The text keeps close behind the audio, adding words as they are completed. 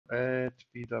at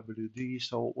pwd.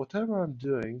 So whatever I'm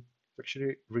doing is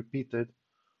actually repeated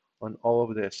on all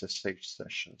of the SSH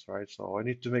sessions, right? So I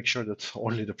need to make sure that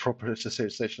only the proper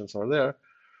SSH sessions are there,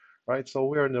 right? So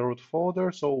we are in the root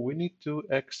folder, so we need to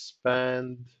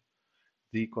expand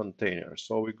the container.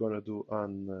 So we're gonna do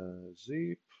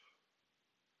unzip,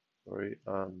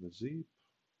 unzip,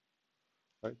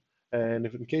 right? And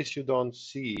if in case you don't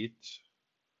see it,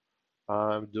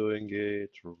 I'm doing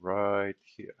it right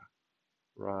here,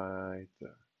 right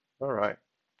there. All right.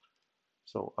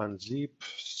 So unzip,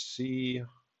 C,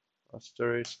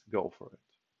 asterisk, go for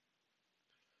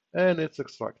it. And it's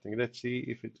extracting. Let's see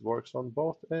if it works on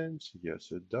both ends.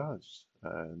 Yes, it does.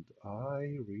 And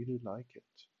I really like it.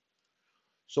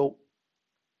 So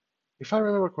if I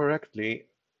remember correctly,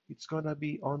 it's gonna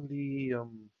be only,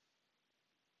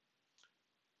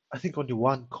 I think only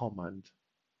one command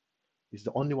is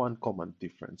the only one command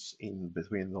difference in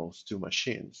between those two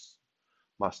machines,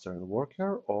 master and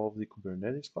worker of the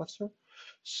Kubernetes cluster.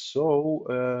 So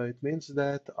it means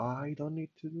that I don't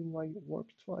need to do my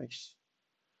work twice.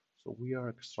 So we are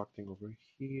extracting over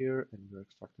here and we're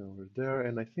extracting over there,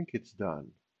 and I think it's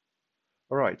done.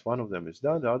 All right, one of them is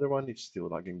done. The other one is still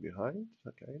lagging behind.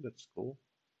 Okay, that's cool.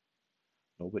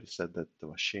 Nobody said that the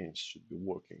machines should be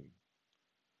working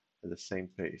at the same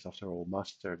pace. After all,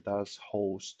 master does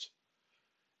host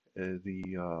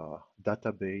the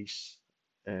database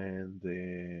and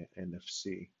the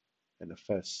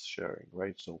NFS sharing,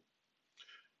 right? So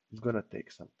it's gonna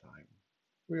take some time.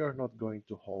 We are not going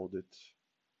to hold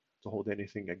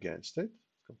anything against it.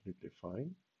 It's completely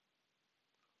fine.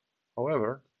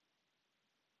 However,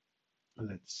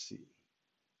 let's see.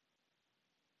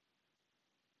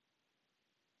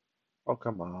 Oh,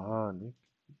 come on.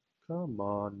 Come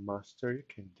on, master. You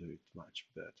can do it much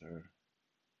better.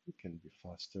 You can be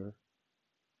faster.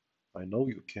 I know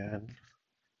you can.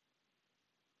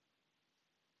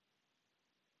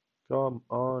 Come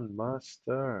on,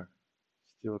 master.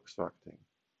 Still extracting.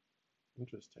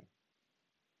 Interesting.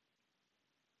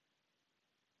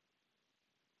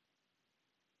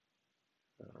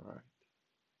 All right.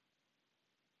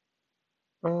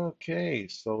 Okay,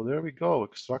 so there we go.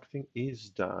 Extracting is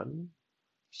done.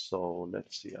 So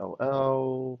let's see,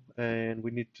 LL, and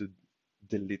we need to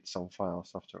delete some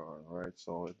files after all, right?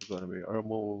 So it's going to be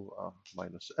remove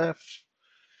 -f,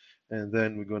 and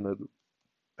then we're going to do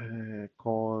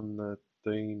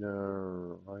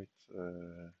container, right?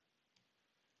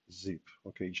 Zip.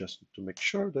 Okay, just to make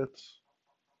sure that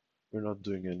we're not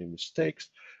doing any mistakes.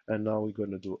 And now we're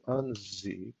going to do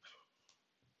unzip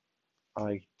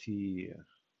it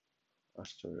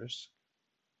asterisk.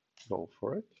 Go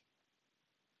for it.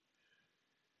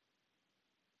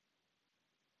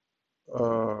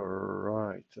 All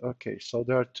right. Okay, so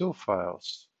there are two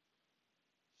files.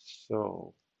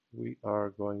 So we are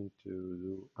going to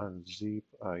do unzip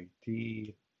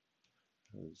it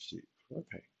unzip.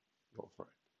 Okay, go for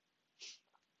it.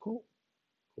 Cool,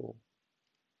 cool.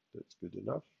 That's good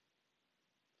enough.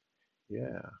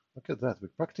 Yeah, look at that. We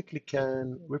practically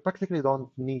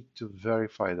don't need to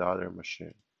verify the other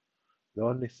machine. The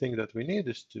only thing that we need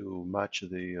is to match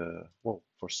the, well,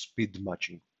 for speed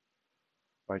matching,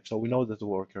 right? So we know that the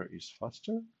worker is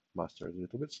faster, master is a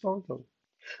little bit slower. So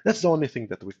that's the only thing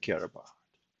that we care about.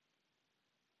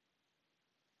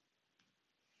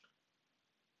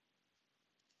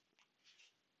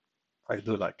 I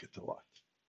do like it a lot.